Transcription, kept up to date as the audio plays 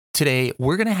Today,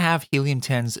 we're going to have Helium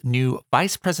 10's new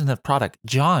Vice President of Product,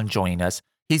 John, joining us.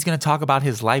 He's going to talk about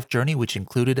his life journey, which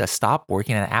included a stop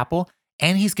working at Apple,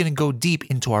 and he's going to go deep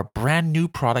into our brand new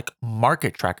product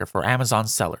market tracker for Amazon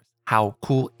sellers. How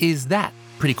cool is that?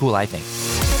 Pretty cool, I think.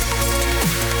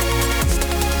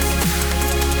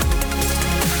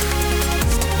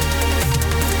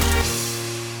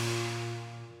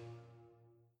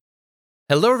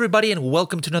 Hello, everybody, and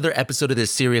welcome to another episode of the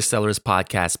Serious Sellers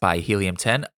podcast by Helium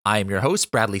 10. I am your host,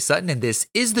 Bradley Sutton, and this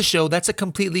is the show that's a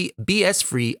completely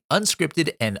BS-free,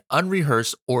 unscripted, and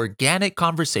unrehearsed organic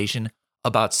conversation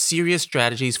about serious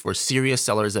strategies for serious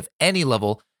sellers of any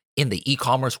level in the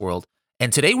e-commerce world.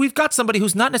 And today we've got somebody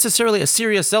who's not necessarily a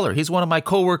serious seller. He's one of my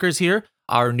coworkers here,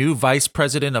 our new Vice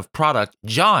President of Product,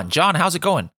 John. John, how's it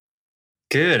going?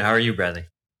 Good. How are you, Bradley?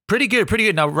 Pretty good, pretty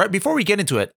good. Now, right before we get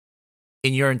into it,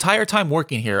 in your entire time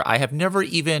working here, I have never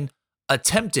even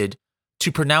attempted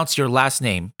to pronounce your last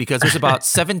name because there's about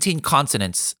 17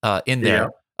 consonants in there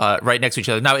right next to each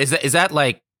other. Now, is that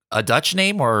like a Dutch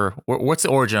name or what's the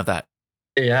origin of that?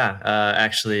 Yeah.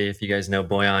 Actually, if you guys know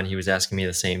Boyan, he was asking me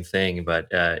the same thing, but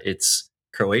it's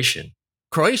Croatian.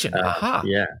 Croatian. Aha.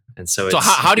 Yeah. And so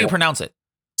how do you pronounce it?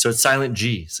 So it's silent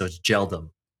G. So it's Geldum.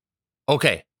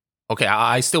 Okay.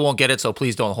 I still won't get it, so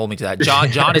please don't hold me to that.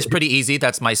 John is pretty easy.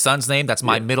 That's my son's name. That's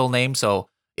my middle name. So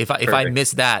if I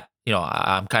miss that,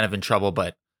 I'm kind of in trouble.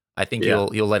 But I think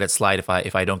you'll let it slide if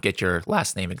I don't get your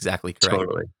last name exactly correct.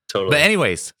 Totally. But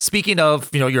anyways, speaking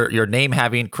of your name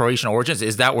having Croatian origins,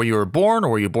 is that where you were born,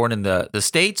 or were you born in the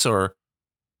States, or?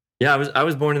 Yeah, I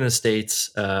was born in the States,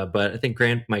 but I think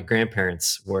my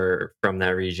grandparents were from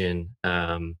that region,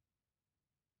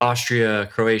 Austria,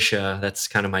 Croatia. That's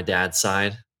kind of my dad's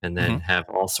side. And then have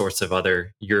all sorts of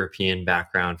other European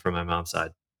background from my mom's side.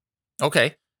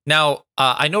 Okay. Now,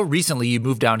 I know recently you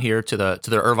moved down here to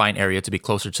the Irvine area to be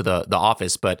closer to the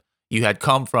office, but you had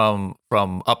come from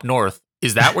up north.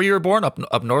 Is that where you were born,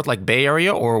 up north, like Bay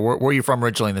Area, or where were you from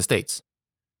originally in the States?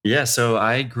 Yeah, so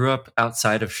I grew up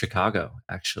outside of Chicago,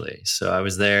 actually. So I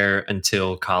was there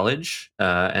until college,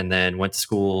 and then went to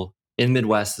school in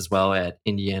Midwest as well at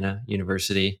Indiana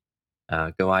University,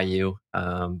 go IU.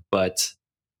 But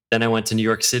then I went to New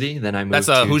York City. Then I moved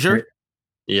to Hoosier.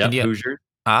 Yep, Hoosiers.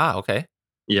 Ah, okay.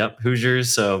 Yep,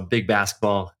 Hoosiers. So big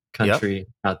basketball country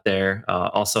out there.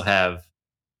 Also have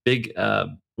big,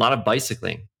 lot of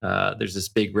bicycling. There's this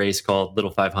big race called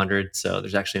Little 500. So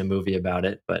there's actually a movie about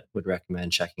it, but would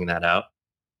recommend checking that out.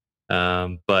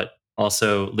 But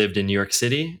also lived in New York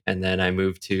City, and then I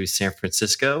moved to San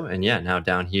Francisco, and now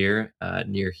down here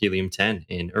near Helium 10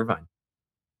 in Irvine.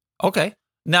 Okay.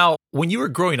 Now, when you were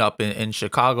growing up in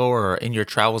Chicago or in your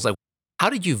travels, like,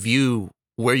 how did you view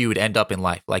where you would end up in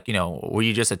life? Like, were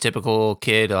you just a typical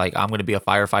kid, like, I'm going to be a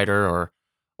firefighter,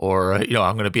 or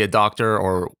I'm going to be a doctor,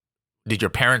 or did your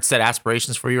parents set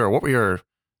aspirations for you, or what were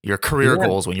your career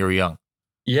goals when you were young?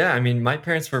 Yeah, I mean, my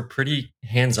parents were pretty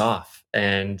hands off,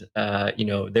 and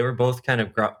they were both kind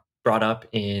of brought up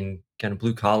in kind of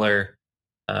blue collar,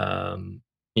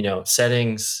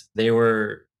 settings.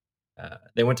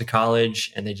 They went to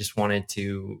college, and they just wanted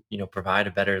to provide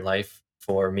a better life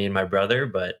for me and my brother.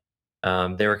 But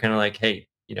they were kind of like, hey,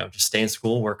 just stay in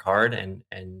school, work hard,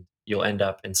 and you'll end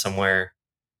up in somewhere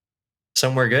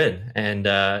good. And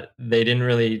they didn't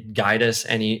really guide us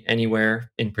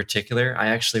anywhere in particular. I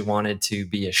actually wanted to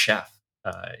be a chef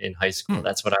in high school.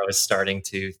 That's what I was starting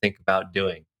to think about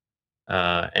doing,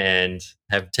 and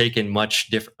have taken a much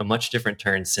different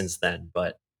turn since then.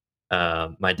 But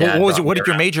my dad. What did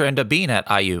your major end up being at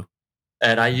IU?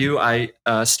 At IU, I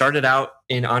started out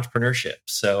in entrepreneurship.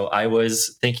 So I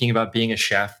was thinking about being a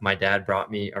chef. My dad brought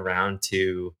me around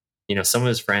to, some of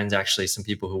his friends, actually, some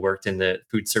people who worked in the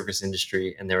food service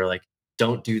industry, and they were like,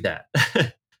 don't do that.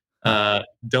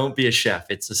 Don't be a chef.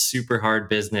 It's a super hard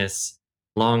business,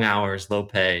 long hours, low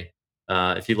pay.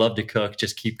 If you love to cook,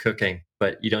 just keep cooking,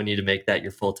 but you don't need to make that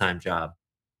your full-time job.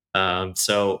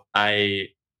 So I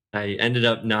ended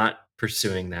up not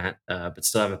pursuing that, but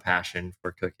still have a passion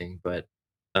for cooking. But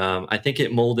I think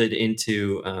it molded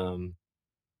into an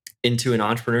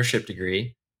entrepreneurship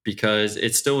degree, because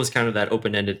it still was kind of that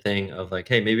open-ended thing of like,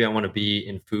 hey, maybe I want to be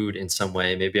in food in some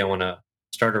way. Maybe I want to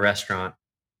start a restaurant.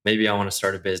 Maybe I want to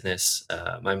start a business.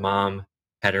 My mom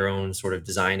had her own sort of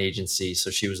design agency, so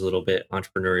she was a little bit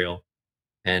entrepreneurial.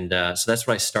 And so that's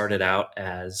what I started out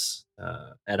as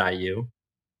at IU.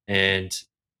 And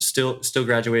still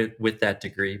graduated with that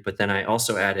degree. But then I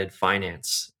also added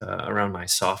finance around my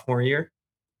sophomore year.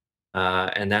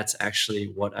 And that's actually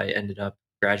what I ended up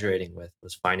graduating with,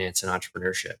 was finance and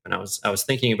entrepreneurship. And I was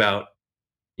thinking about,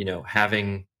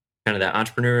 having kind of that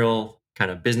entrepreneurial kind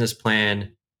of business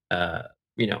plan,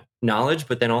 knowledge,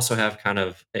 but then also have kind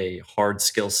of a hard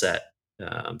skill set,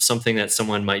 something that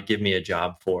someone might give me a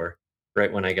job for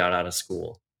right when I got out of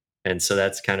school. And so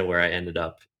that's kind of where I ended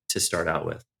up to start out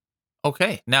with.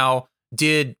 Okay. Now,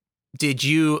 did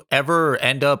you ever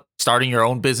end up starting your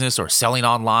own business or selling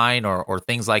online or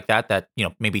things like that that,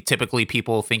 maybe typically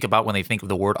people think about when they think of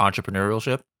the word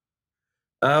entrepreneurship?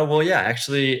 Well, yeah,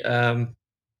 actually,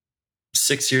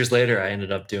 6 years later, I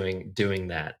ended up doing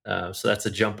that. So that's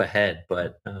a jump ahead.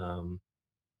 But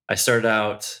I started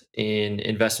out in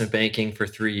investment banking for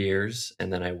 3 years,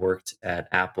 and then I worked at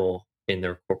Apple in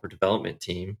their corporate development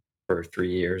team for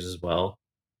 3 years as well.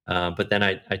 But then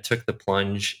I took the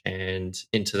plunge and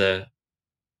into the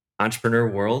entrepreneur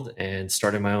world and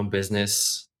started my own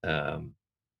business.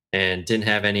 And didn't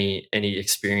have any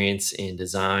experience in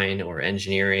design or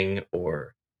engineering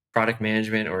or product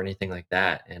management or anything like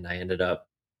that. And I ended up,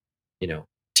 you know,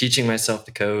 teaching myself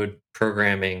to code,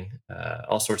 programming,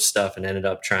 all sorts of stuff, and ended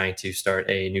up trying to start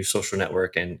a new social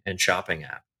network and shopping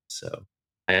app. So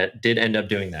I did end up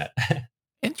doing that.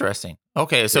 Interesting.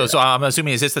 Okay, so Yeah. so I'm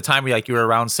assuming, is this the time where you were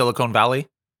around Silicon Valley?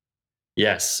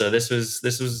 Yes. So this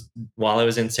was while I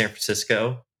was in San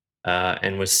Francisco,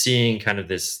 and was seeing kind of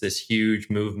this huge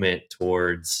movement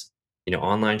towards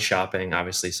online shopping.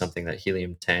 Obviously, something that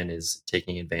Helium 10 is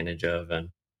taking advantage of, and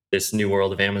this new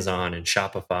world of Amazon and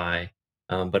Shopify,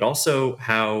 but also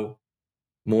how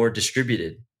more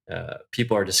distributed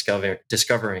people are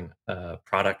discovering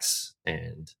products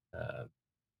and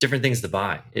different things to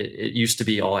buy. It used to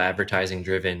be all advertising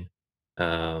driven,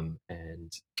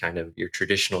 and kind of your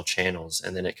traditional channels.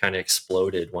 And then it kind of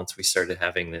exploded once we started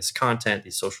having this content,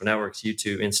 these social networks,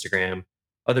 YouTube, Instagram,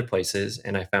 other places.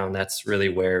 And I found that's really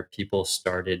where people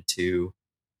started to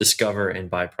discover and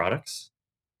buy products.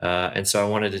 And so I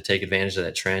wanted to take advantage of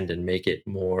that trend and make it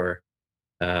more,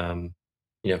 um,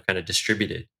 kind of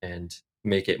distributed and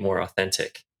make it more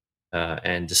authentic,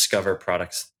 and discover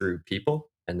products through people.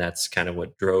 And that's kind of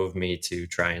what drove me to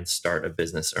try and start a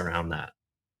business around that.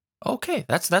 Okay,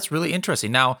 that's really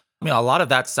interesting. Now, I mean, a lot of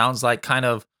that sounds like kind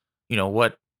of,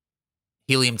 what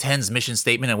Helium 10's mission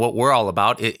statement and what we're all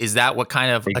about. Is that what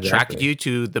kind of attracted Exactly. you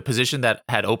to the position that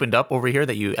had opened up over here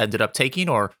that you ended up taking,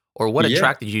 or what Yeah.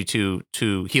 attracted you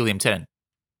to Helium 10?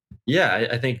 Yeah,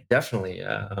 I think definitely.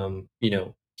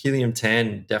 Helium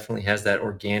 10 definitely has that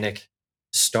organic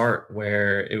start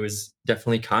where it was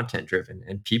definitely content driven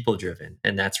and people driven.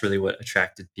 And that's really what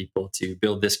attracted people to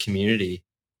build this community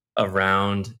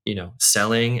around,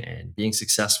 selling and being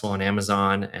successful on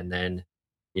Amazon, and then,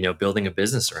 building a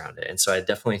business around it. And so I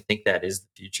definitely think that is the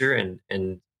future,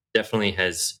 and definitely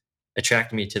has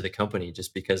attracted me to the company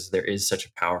just because there is such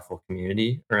a powerful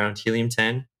community around Helium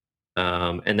 10.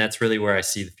 And that's really where I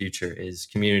see the future is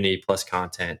community plus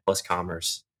content plus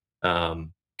commerce,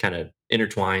 kind of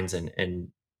intertwines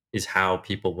and is how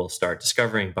people will start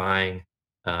discovering, buying,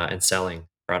 and selling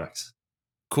products.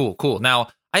 Cool, cool. Now,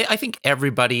 I think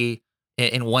everybody,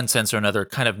 in one sense or another,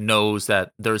 kind of knows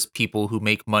that there's people who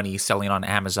make money selling on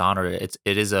Amazon, or it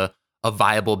is a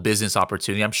viable business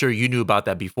opportunity. I'm sure you knew about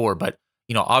that before, but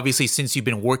obviously, since you've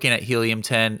been working at Helium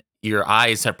 10, your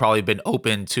eyes have probably been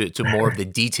open to more of the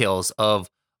details of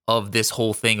this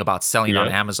whole thing about selling on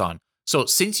Yep. Amazon. So,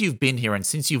 since you've been here and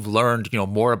since you've learned,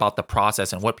 more about the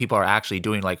process and what people are actually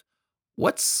doing, like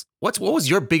what was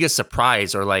your biggest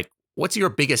surprise, or like what's your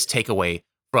biggest takeaway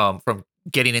from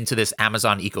getting into this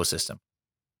Amazon ecosystem?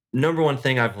 Number one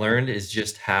thing I've learned is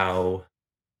just how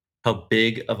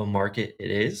big of a market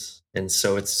it is. And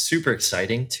so it's super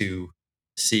exciting to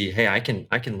see, hey, I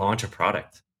can launch a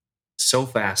product so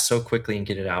fast, so quickly, and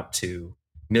get it out to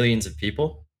millions of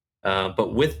people.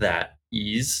 But with that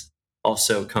ease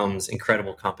also comes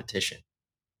incredible competition.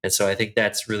 And so I think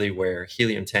that's really where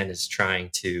Helium 10 is trying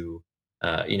to,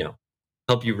 uh, you know,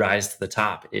 help you rise to the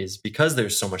top, is because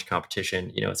there's so much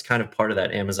competition. It's kind of part of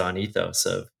that Amazon ethos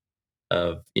of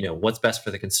what's best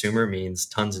for the consumer means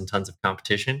tons and tons of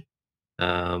competition.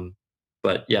 um,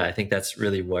 but yeah, I think that's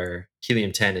really where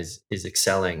Helium 10 is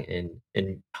excelling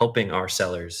in helping our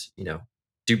sellers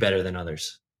do better than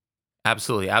others.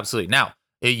 Absolutely, absolutely. Now,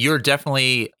 you're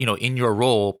definitely, in your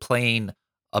role playing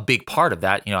a big part of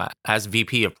that, as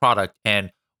VP of product.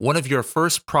 And one of your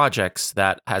first projects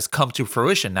that has come to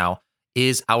fruition now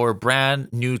is our brand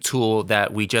new tool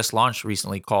that we just launched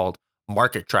recently called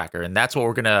Market Tracker. And that's what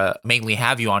we're going to mainly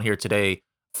have you on here today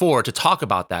for, to talk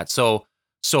about that. So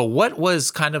what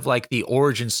was kind of like the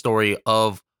origin story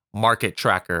of Market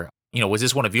Tracker? Was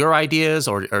this one of your ideas,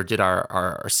 or did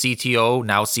our CTO,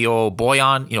 now COO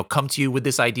Boyan, come to you with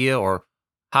this idea, or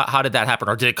how did that happen?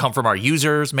 Or did it come from our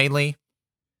users mainly?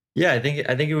 Yeah, I think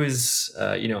it was,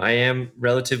 I am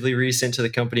relatively recent to the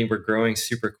company. We're growing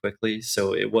super quickly,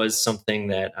 so it was something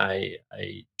that I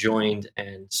joined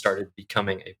and started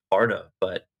becoming a part of.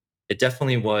 But it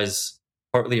definitely was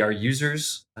partly our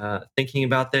users thinking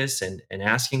about this and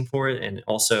asking for it, and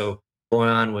also going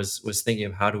on was thinking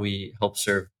of how do we help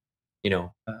serve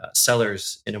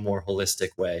sellers in a more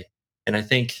holistic way. And I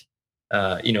think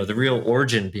the real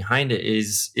origin behind it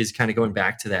is kind of going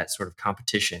back to that sort of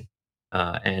competition.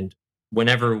 And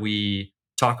whenever we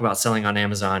talk about selling on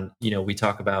Amazon, we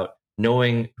talk about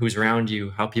knowing who's around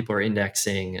you, how people are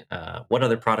indexing, what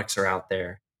other products are out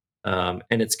there, and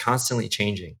it's constantly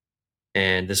changing.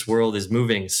 And this world is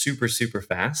moving super super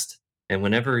fast. And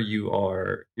whenever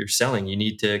you're selling, you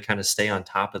need to kind of stay on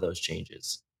top of those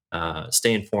changes,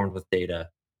 stay informed with data,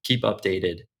 keep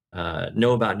updated,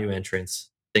 know about new entrants,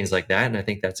 things like that. And I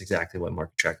think that's exactly what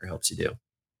Market Tracker helps you do.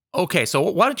 Okay, so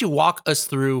why don't you walk us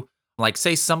through, like,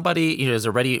 say somebody, is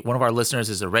already one of our listeners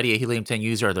is already a Helium 10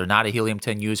 user, or they're not a Helium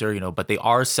 10 user, but they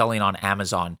are selling on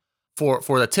Amazon. For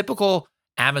the typical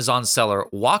Amazon seller,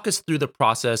 walk us through the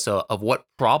process of what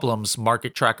problems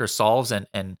Market Tracker solves, and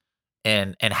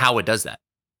how it does that.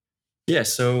 Yeah,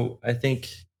 so I think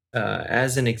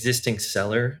as an existing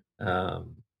seller,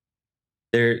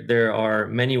 there are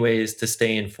many ways to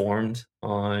stay informed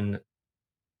on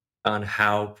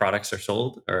how products are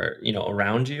sold or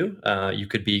around you. You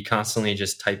could be constantly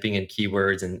just typing in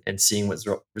keywords and seeing what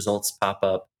results pop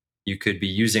up. You could be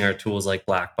using our tools like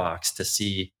Black Box to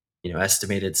see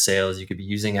estimated sales. You could be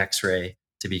using X-ray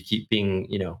to be keeping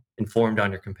informed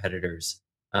on your competitors.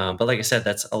 But like I said,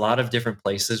 that's a lot of different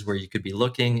places where you could be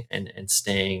looking and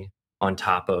staying on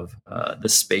top of the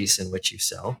space in which you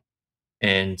sell.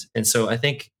 And so I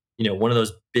think one of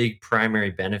those big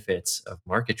primary benefits of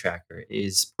Market Tracker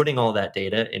is putting all that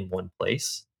data in one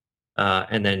place,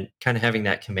 and then kind of having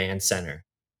that command center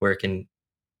where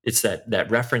it's that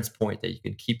reference point that you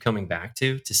can keep coming back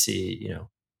to see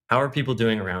how are people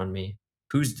doing around me,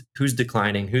 who's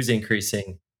declining, who's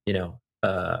increasing,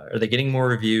 are they getting more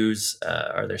reviews,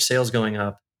 are their sales going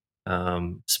up,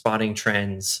 spotting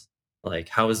trends, like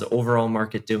how is the overall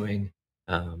market doing.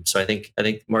 So I think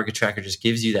Market Tracker just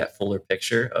gives you that fuller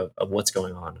picture of what's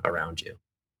going on around you.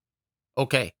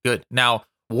 Okay, good. Now,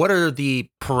 what are the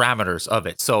parameters of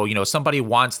it? So, somebody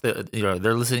wants they're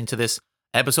listening to this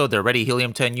episode, they're already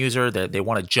Helium 10 user, they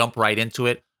want to jump right into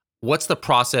it. What's the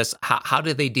process? How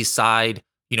do they decide,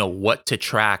 what to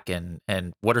track, and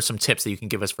what are some tips that you can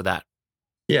give us for that?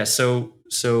 Yeah, so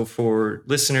for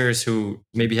listeners who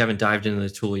maybe haven't dived into the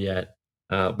tool yet,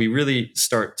 we really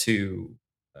start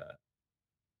uh,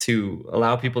 to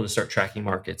allow people to start tracking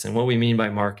markets. And what we mean by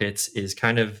markets is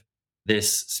kind of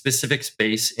this specific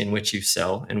space in which you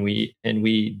sell, and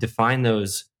we define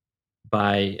those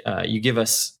by you give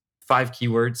us five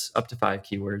keywords, up to five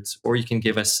keywords, or you can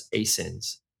give us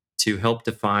ASINs to help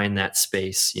define that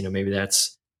space. Maybe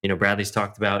that's Bradley's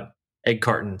talked about egg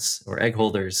cartons or egg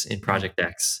holders in Mhm. Project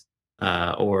X,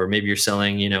 or maybe you're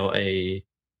selling a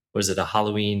was it a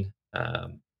Halloween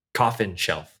coffin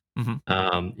shelf.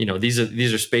 Mhm.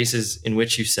 These are spaces in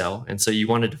which you sell, and so you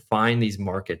want to define these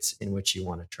markets in which you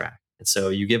want to track. And so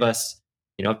you give us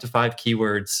up to five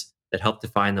keywords that help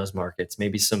define those markets.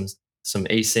 Maybe some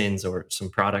ASINs or some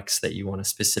products that you want to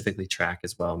specifically track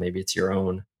as well. Maybe it's your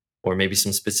own, or maybe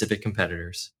some specific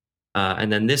competitors.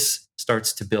 And then this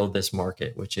starts to build this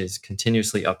market, which is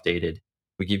continuously updated.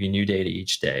 We give you new data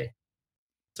each day.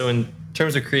 So in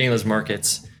terms of creating those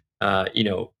markets, uh, you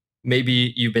know,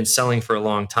 maybe you've been selling for a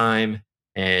long time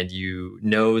and you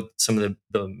know some of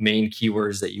the main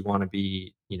keywords that you want to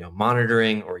be,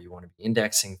 monitoring or you want to be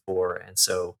indexing for. And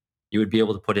so you would be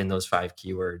able to put in those five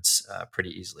keywords pretty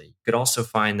easily. You could also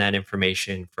find that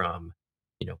information from,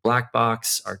 Black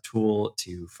Box, our tool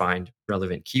to find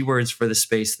relevant keywords for the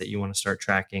space that you want to start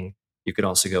tracking. You could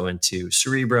also go into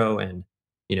Cerebro and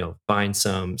find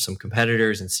some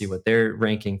competitors and see what they're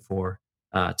ranking for,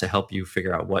 to help you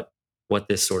figure out what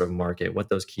this sort of market, what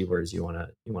those keywords you want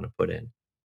to put in.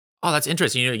 Oh, that's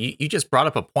interesting. You just brought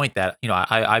up a point that,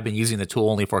 I've been using the tool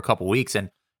only for a couple weeks, and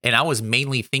I was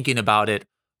mainly thinking about it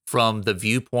from the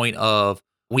viewpoint of,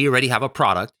 we already have a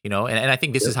product, and I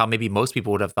think this is Yep. how maybe most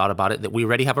people would have thought about it, that we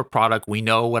already have a product. We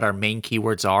know what our main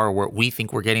keywords are, or where we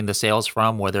think we're getting the sales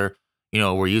from, whether,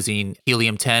 we're using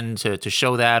Helium 10 to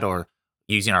show that, or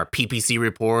using our PPC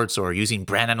reports, or using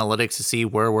brand analytics to see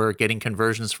where we're getting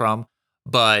conversions from.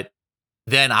 But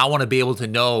then I want to be able to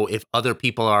know if other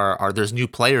people are there's new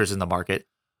players in the market.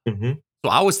 hmm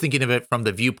So I was thinking of it from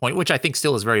the viewpoint, which I think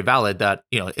still is very valid, that,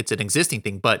 it's an existing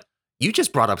thing. But you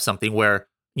just brought up something where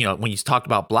when you talked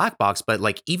about black box, but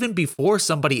like even before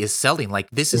somebody is selling, like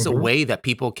this is a Mhm. way that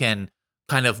people can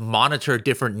kind of monitor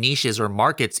different niches or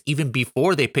markets even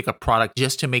before they pick a product,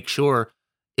 just to make sure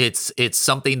it's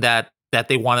something that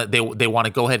they want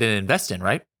to go ahead and invest in,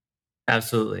 right?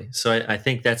 Absolutely. So I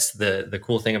think that's the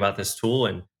cool thing about this tool,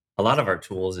 and a lot of our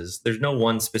tools is there's no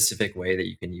one specific way that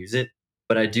you can use it.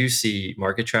 But I do see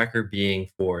Market Tracker being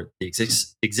for the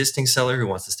existing seller who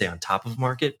wants to stay on top of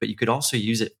market. But you could also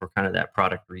use it for kind of that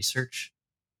product research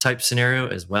type scenario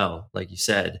as well. Like you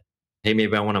said, hey,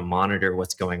 maybe I want to monitor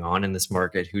what's going on in this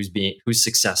market, who's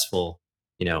successful,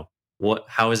 you know,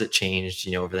 how has it changed,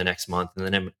 over the next month,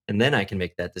 and then I can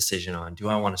make that decision on, do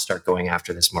I want to start going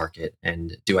after this market,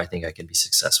 and do I think I can be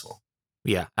successful.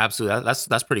 Yeah, absolutely.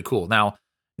 That's pretty cool. Now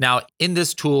in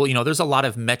this tool, there's a lot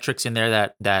of metrics in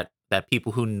there that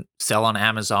people who sell on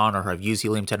Amazon or have used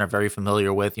Helium 10 are very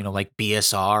familiar with. Like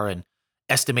BSR and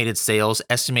estimated sales,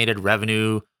 estimated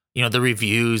revenue. The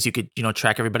reviews. You could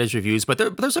track everybody's reviews, but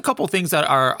there's a couple things that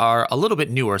are a little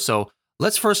bit newer. So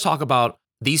let's first talk about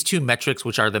these two metrics,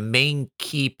 which are the main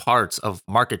key parts of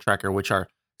Market Tracker, which are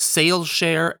sales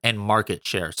share and market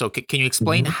share. So can you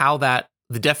explain how the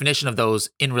definition of those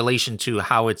in relation to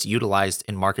how it's utilized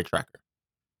in Market Tracker?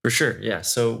 For sure. Yeah.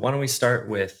 So why don't we start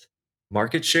with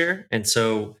market share? And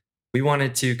so we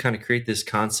wanted to kind of create this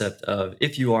concept of,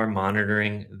 if you are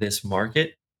monitoring this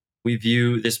market, we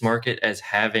view this market as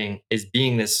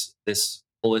being this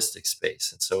holistic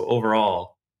space. And so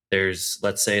overall,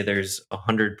 let's say there's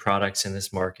 100 products in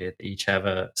this market. They each have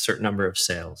a certain number of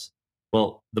sales.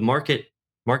 Well, the market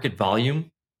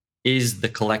volume is the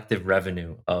collective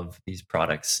revenue of these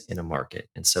products in a market.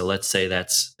 And so let's say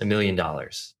that's $1 million,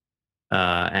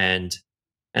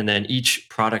 and then each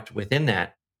product within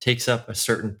that takes up a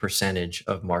certain percentage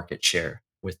of market share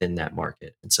within that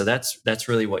market. And so that's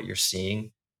really what you're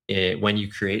seeing, when you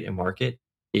create a market,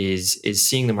 is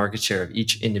seeing the market share of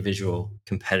each individual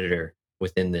competitor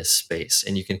within this space.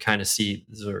 And you can kind of see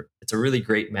it's a really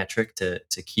great metric to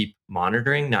keep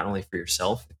monitoring, not only for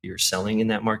yourself if you're selling in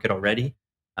that market already,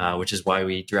 which is why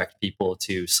we direct people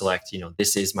to select,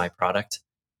 this is my product,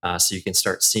 so you can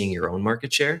start seeing your own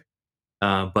market share.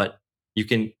 But you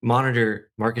can monitor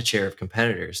market share of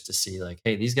competitors to see, like,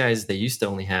 hey, these guys, they used to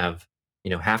only have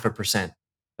 0.5%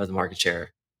 of the market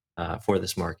share, for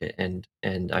this market, and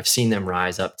I've seen them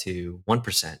rise up to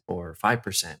 1% or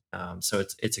 5%. So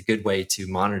it's a good way to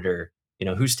monitor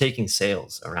who's taking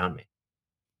sales around me.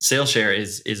 Sales share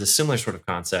is a similar sort of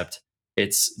concept.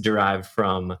 It's derived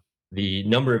from the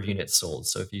number of units sold.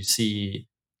 So if you see,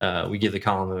 we give the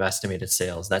column of estimated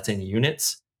sales, that's in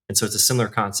units, and so it's a similar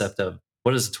concept of,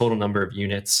 what is the total number of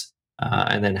units,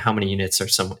 and then how many units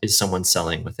is someone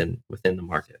selling within the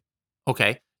market.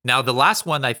 Okay. Now the last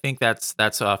one I think that's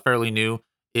fairly new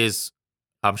is,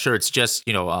 I'm sure it's just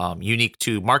unique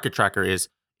to Market Tracker, is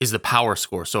the power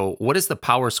score. So what is the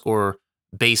power score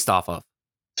based off of?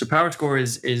 So power score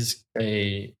is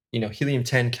a helium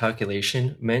 10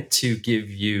 calculation meant to give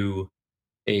you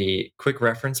a quick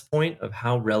reference point of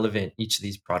how relevant each of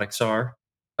these products are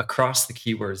across the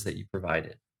keywords that you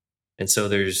provided. And so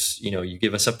you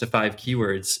give us up to 5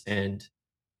 keywords, and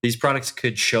these products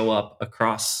could show up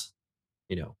across,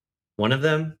 you know, one of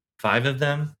them, 5 of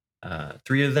them,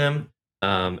 3 of them,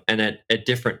 and at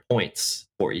different points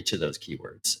for each of those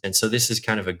keywords. And so this is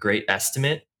kind of a great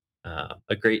estimate,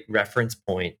 a great reference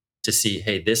point to see,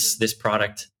 hey, this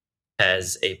product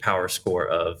has a power score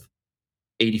of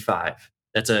 85.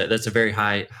 That's a very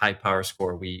high power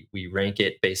score. We rank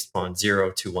it based on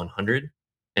 0 to 100.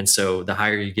 And so the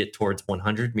higher you get towards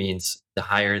 100 means the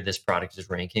higher this product is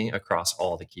ranking across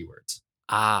all the keywords.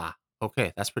 Ah,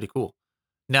 okay, that's pretty cool.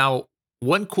 Now,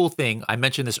 one cool thing, I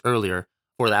mentioned this earlier,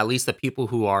 for at least the people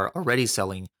who are already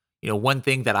selling, one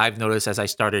thing that I've noticed as I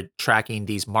started tracking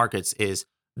these markets is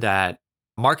that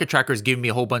Market Trackers give me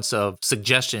a whole bunch of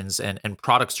suggestions and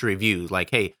products to review. Like,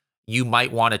 hey, you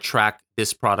might want to track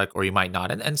this product or you might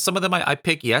not. And some of them I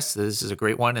pick, yes, this is a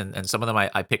great one. And some of them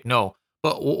I pick no.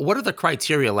 But what are the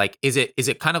criteria? Like, is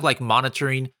it kind of like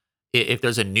monitoring if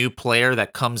there's a new player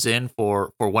that comes in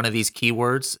for one of these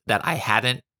keywords that I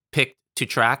hadn't picked to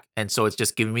track, and so it's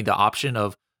just giving me the option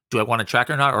of, do I want to track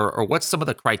or not, or what's some of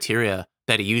the criteria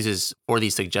that it uses for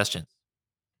these suggestions?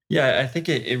 Yeah, I think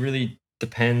it really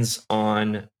depends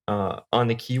on the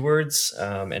keywords,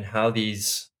 and how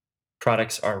these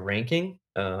products are ranking.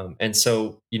 And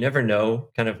so you never know,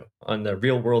 kind of on the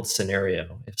real world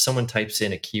scenario, if someone types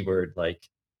in a keyword like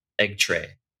egg tray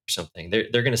or something, they're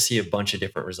going to see a bunch of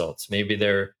different results. Maybe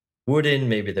they're wooden,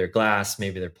 maybe they're glass,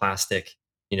 maybe they're plastic.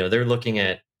 They're looking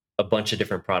at a bunch of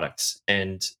different products,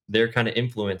 and they're kind of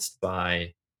influenced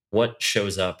by what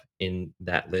shows up in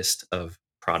that list of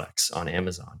products on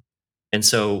Amazon. And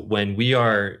so when we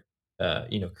are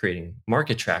creating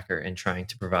market tracker and trying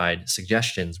to provide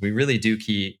suggestions, we really do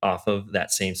key off of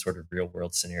that same sort of real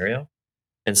world scenario.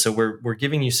 And so we're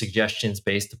giving you suggestions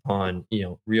based upon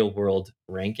real world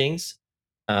rankings,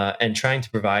 and trying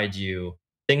to provide you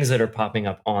things that are popping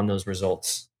up on those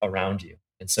results around you.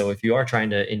 And so if you are trying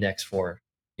to index for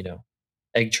you know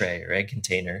egg tray or egg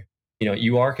container,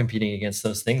 you are competing against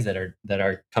those things that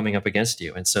are coming up against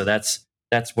you. And so that's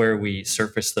where we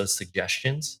surface those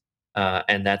suggestions,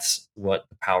 and that's what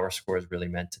the power score is really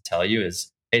meant to tell you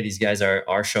is, hey, these guys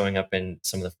are showing up in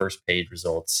some of the first page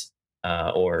results,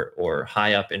 or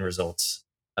high up in results,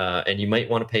 and you might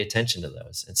want to pay attention to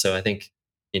those. And so I think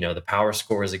the power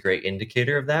score is a great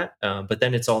indicator of that. But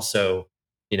then it's also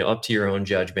up to your own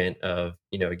judgment of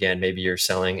again, maybe you're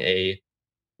selling a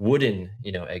wooden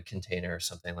egg container or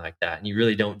something like that, and you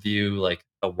really don't view like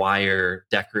a wire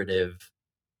decorative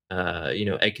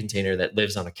egg container that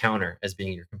lives on a counter as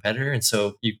being your competitor. And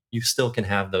so you still can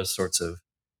have those sorts of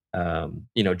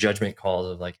judgment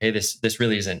calls of like, hey, this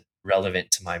really isn't relevant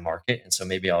to my market, and so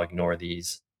maybe I'll ignore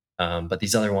these. But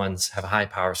these other ones have a high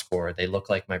power score. They look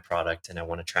like my product, and I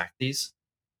want to track these.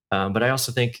 But I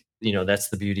also think that's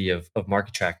the beauty of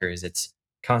market tracker is it's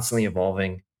constantly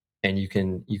evolving, and you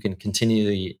can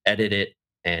continually edit it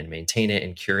and maintain it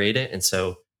and curate it. And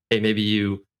so, hey, maybe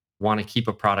you want to keep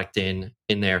a product in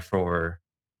there for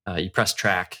you press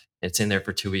track, it's in there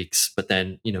for 2 weeks, but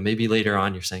then maybe later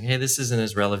on you're saying, hey, this isn't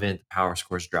as relevant. The power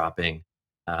score's dropping.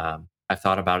 I've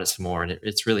thought about it some more, and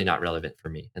it's really not relevant for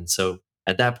me. And so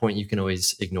at that point, you can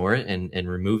always ignore it and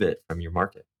remove it from your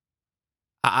market.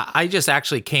 I just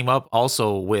actually came up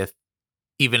also with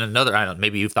even another, I don't know,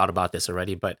 maybe you've thought about this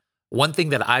already, but one thing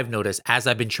that I've noticed as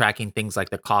I've been tracking things like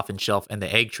the coffin shelf and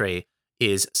the egg tray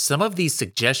is some of these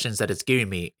suggestions that it's giving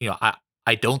me,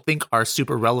 I don't think are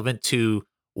super relevant to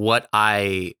what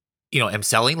I, am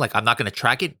selling. Like I'm not going to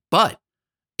track it, but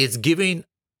it's giving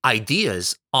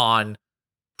ideas on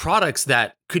products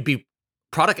that could be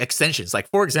product extensions. Like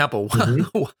for example, Hmm.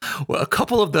 a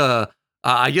couple of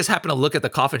I just happen to look at the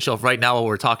coffin shelf right now while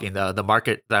we're talking, the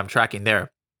market that I'm tracking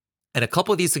there. And a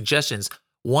couple of these suggestions,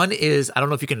 one is, I don't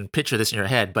know if you can picture this in your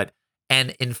head, but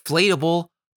an inflatable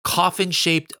coffin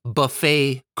shaped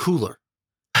buffet cooler.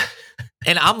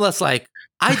 And I'm less like,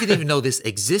 I didn't even know this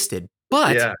existed.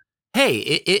 But Yeah. hey,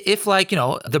 if like,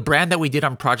 the brand that we did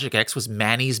on Project X was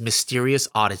Manny's Mysterious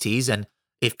Oddities, and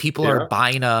if people are Yeah.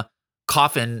 buying a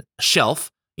coffin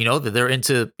shelf, that they're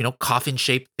into, coffin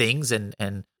shaped things and,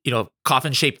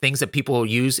 coffin shaped things that people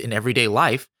use in everyday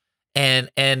life. And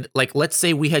like, let's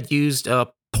say we had used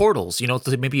portals,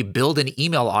 to maybe build an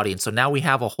email audience. So now we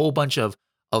have a whole bunch of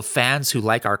fans who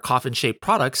like our coffin shaped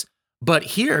products. But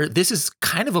here, this is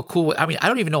kind of a cool. I mean, I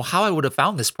don't even know how I would have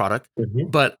found this product, Hmm.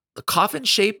 but a coffin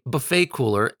shaped buffet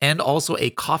cooler and also a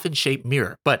coffin shaped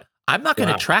mirror. But I'm not going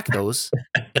to Wow. track those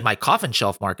in my coffin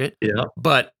shelf market, Yeah.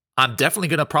 but I'm definitely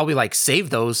going to probably like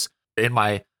save those in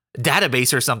my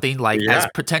database or something like as Yeah.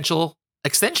 potential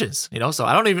extensions, So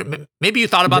I don't even, maybe you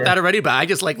thought about Yeah. that already, but I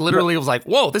just like No, literally was like,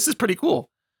 whoa, this is pretty cool.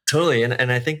 totally.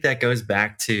 And I think that goes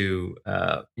back to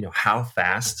how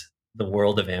fast the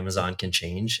world of Amazon can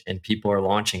change, and people are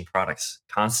launching products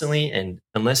constantly. And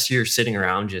unless you're sitting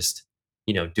around just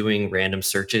doing random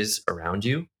searches around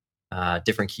you,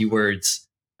 different keywords,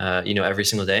 every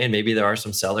single day, and maybe there are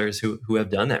some sellers who have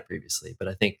done that previously. But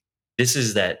I think this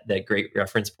is that great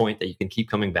reference point that you can keep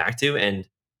coming back to, and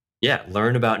yeah,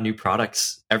 learn about new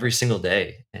products every single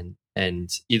day, and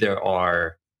either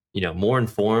are more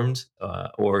informed,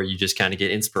 or you just kind of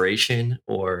get inspiration,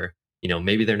 or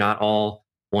maybe they're not all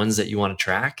ones that you want to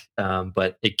track,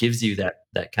 but it gives you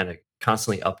that kind of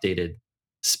constantly updated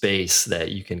space that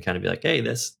you can kind of be like, hey,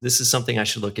 this is something I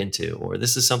should look into, or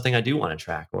this is something I do want to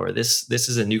track, or this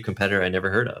is a new competitor I never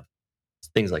heard of,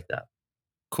 things like that.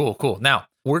 Cool, cool. Now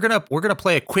we're gonna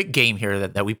play a quick game here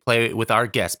that we play with our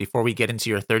guests before we get into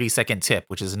your 30-second tip,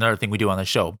 which is another thing we do on the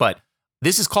show. But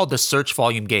this is called the search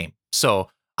volume game. So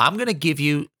I'm gonna give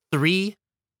you three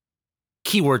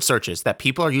keyword searches that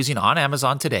people are using on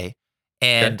Amazon today,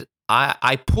 Okay. and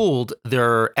I pulled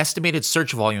their estimated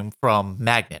search volume from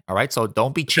Magnet. All right, so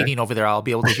don't be Okay. cheating over there. I'll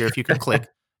be able to hear if you can click.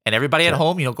 And everybody at Okay.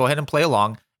 home, go ahead and play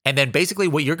along. And then basically,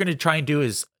 what you're going to try and do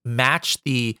is match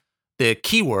the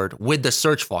keyword with the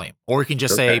search volume, or you can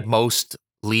just say Okay. most,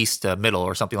 least, middle,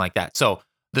 or something like that. So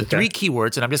the Okay. three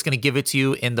keywords, and I'm just going to give it to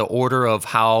you in the order of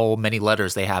how many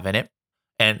letters they have in it.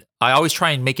 And I always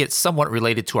try and make it somewhat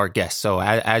related to our guests. So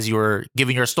as you were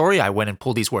giving your story, I went and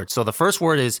pulled these words. So the first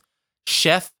word is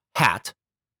chef hat.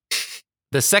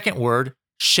 The second word,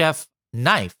 chef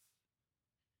knife.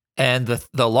 And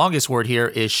the longest word here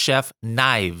is chef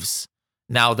knives.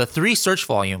 Now, the 3 search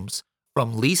volumes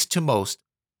from least to most,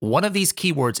 one of these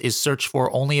keywords is searched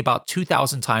for only about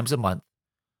 2,000 times a month.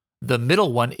 The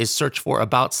middle one is searched for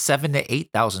about 7,000 to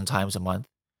 8,000 times a month.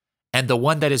 And the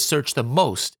one that is searched the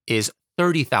most is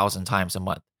 30,000 times a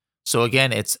month. So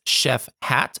again, it's chef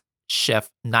hat,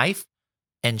 chef knife,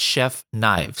 and chef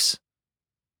knives.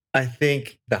 I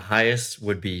think the highest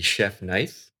would be chef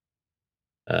knife.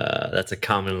 That's a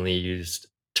commonly used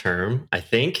term, I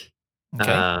think,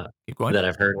 Okay, keep going. that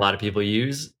I've heard a lot of people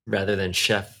use rather than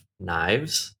chef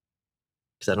knives,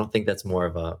 because I don't think that's more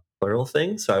of a plural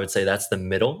thing. So I would say that's the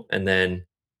middle. And then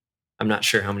I'm not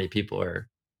sure how many people are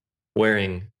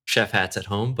wearing chef hats at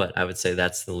home, but I would say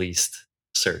that's the least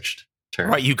searched All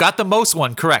term. right, you got the most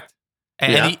one correct.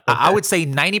 And Yeah. I Okay. would say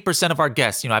 90% of our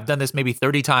guests, I've done this maybe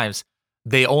 30 times,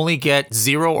 they only get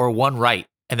 0 or 1 right.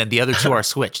 And then the other 2 are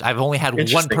switched. I've only had 1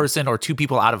 Interesting. person or 2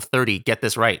 people out of 30 get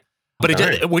this right. But All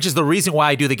right. which is the reason why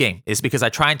I do the game, is because I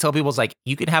try and tell people, it's like,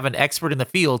 you can have an expert in the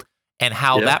field, and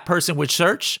how Yeah. that person would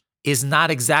search is not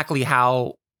exactly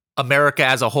how America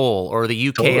as a whole, or the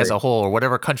UK as Totally. a whole, or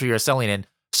whatever country you're selling in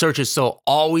searches. So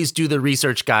always do the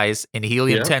research, guys, in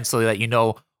Helium Yeah. 10, so that you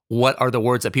know what are the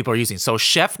words that people are using. So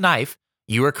chef knife,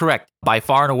 you are correct. By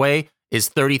far and away is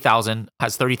 30,000,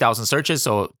 has 30,000 searches.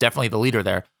 So definitely the leader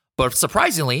there. But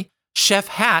surprisingly, chef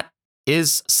hat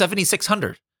is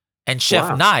 7,600, and chef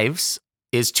Wow. knives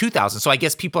is 2,000. So I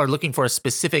guess people are looking for a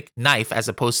specific knife as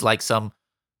opposed to like some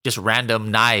just random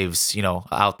knives,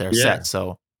 out there Yeah. set.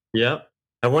 So Yeah.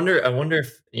 I wonder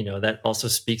if, that also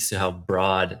speaks to how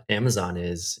broad Amazon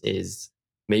is. Is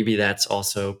maybe that's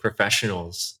also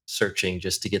professionals searching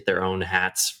just to get their own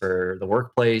hats for the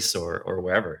workplace or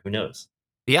wherever. Who knows?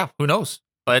 yeah, who knows?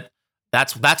 But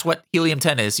that's what Helium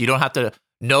 10 is. You don't have to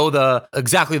know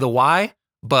exactly the why,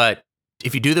 but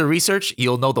if you do the research,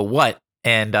 you'll know the what,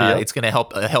 and Yep. it's going to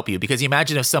help you. Because you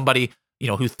imagine if somebody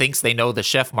who thinks they know the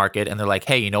chef market, and they're like,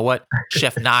 hey, you know what?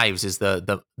 Chef knives is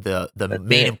the That's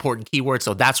main it. important keyword,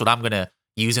 so that's what I'm going to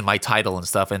use in my title and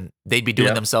stuff, and they'd be doing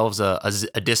Yep. themselves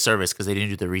a disservice because they didn't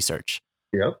do the research.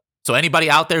 Yep. So anybody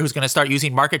out there who's going to start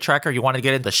using Market Tracker, you want to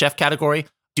get in the chef category,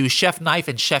 do chef knife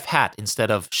and chef hat instead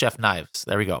of chef knives.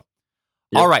 There we go.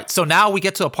 Yep. All right. So now we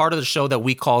get to a part of the show that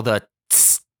we call the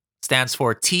TST, stands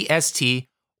for TST,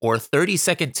 or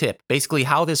 30-second tip. Basically,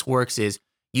 how this works is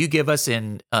you give us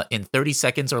in 30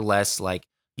 seconds or less, like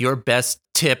your best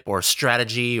tip or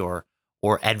strategy or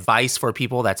advice for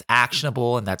people that's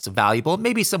actionable and that's valuable,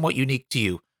 maybe somewhat unique to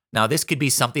you. Now, this could be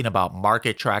something about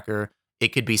Market Tracker. It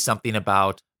could be something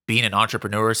about being an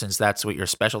entrepreneur, since that's what your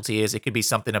specialty is. It could be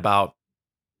something about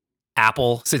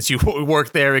Apple, since you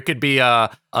work there. It could be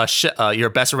your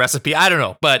best recipe. I don't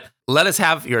know, but let us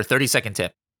have your 30-second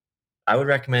tip. I would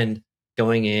recommend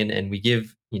going in, and we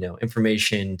give,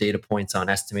 information, data points on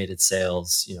estimated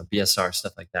sales, BSR,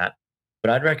 stuff like that.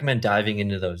 But I'd recommend diving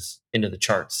into the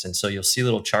charts. And so you'll see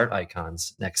little chart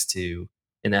icons next to,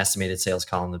 in the estimated sales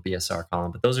column, the BSR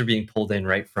column. But those are being pulled in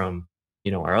right from,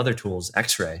 our other tools,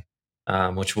 X-Ray,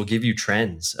 which will give you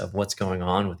trends of what's going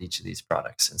on with each of these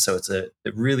products. And so it's a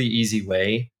really easy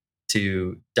way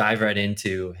to dive right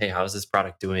into, hey, how is this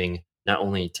product doing not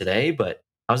only today, but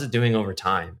how's it doing over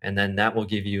time? And then that will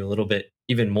give you a little bit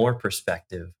even more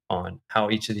perspective on how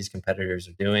each of these competitors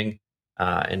are doing.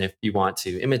 And if you want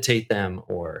to imitate them,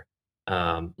 or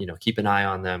keep an eye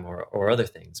on them, or other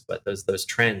things. But those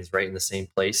trends right in the same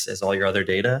place as all your other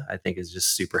data, I think, is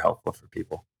just super helpful for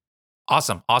people.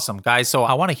 Awesome. Awesome, guys. So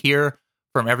I want to hear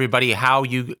from everybody how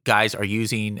you guys are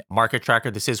using Market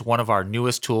Tracker. This is one of our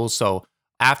newest tools. So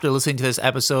after listening to this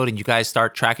episode and you guys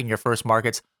start tracking your first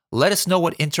markets, let us know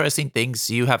what interesting things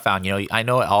you have found. I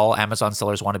know all Amazon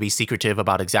sellers want to be secretive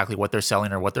about exactly what they're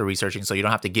selling or what they're researching, so you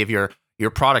don't have to give your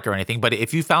product or anything. But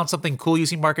if you found something cool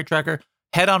using Market Tracker,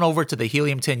 head on over to the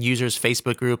Helium 10 users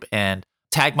Facebook group and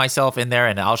tag myself in there,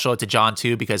 and I'll show it to John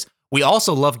too, because we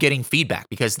also love getting feedback,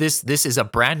 because this is a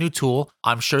brand new tool.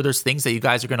 I'm sure there's things that you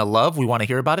guys are going to love. We want to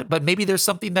hear about it, but maybe there's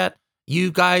something that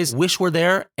you guys wish were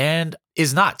there and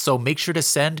is not. So make sure to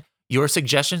send your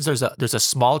suggestions. There's a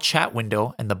small chat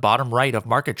window in the bottom right of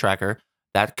Market Tracker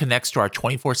that connects to our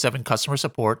 24/7 customer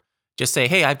support. Just say,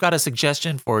 hey, I've got a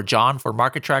suggestion for John for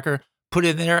Market Tracker. Put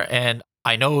it in there, and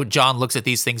I know John looks at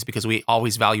these things because we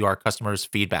always value our customers'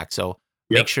 feedback. So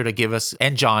make Yep. sure to give us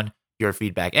and John your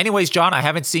feedback. Anyways, John, I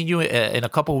haven't seen you in a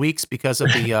couple weeks because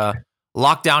of the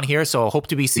lockdown here. So hope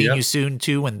to be seeing Yep. you soon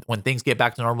too, when things get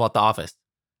back to normal at the office.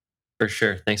 For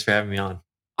sure. Thanks for having me on.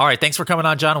 All right. Thanks for coming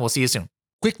on, John. And we'll see you soon.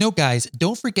 Quick note, guys,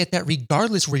 don't forget that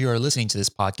regardless where you are listening to this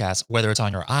podcast, whether it's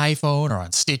on your iPhone or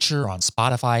on Stitcher or on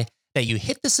Spotify, that you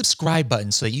hit the subscribe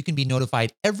button so that you can be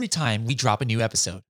notified every time we drop a new episode.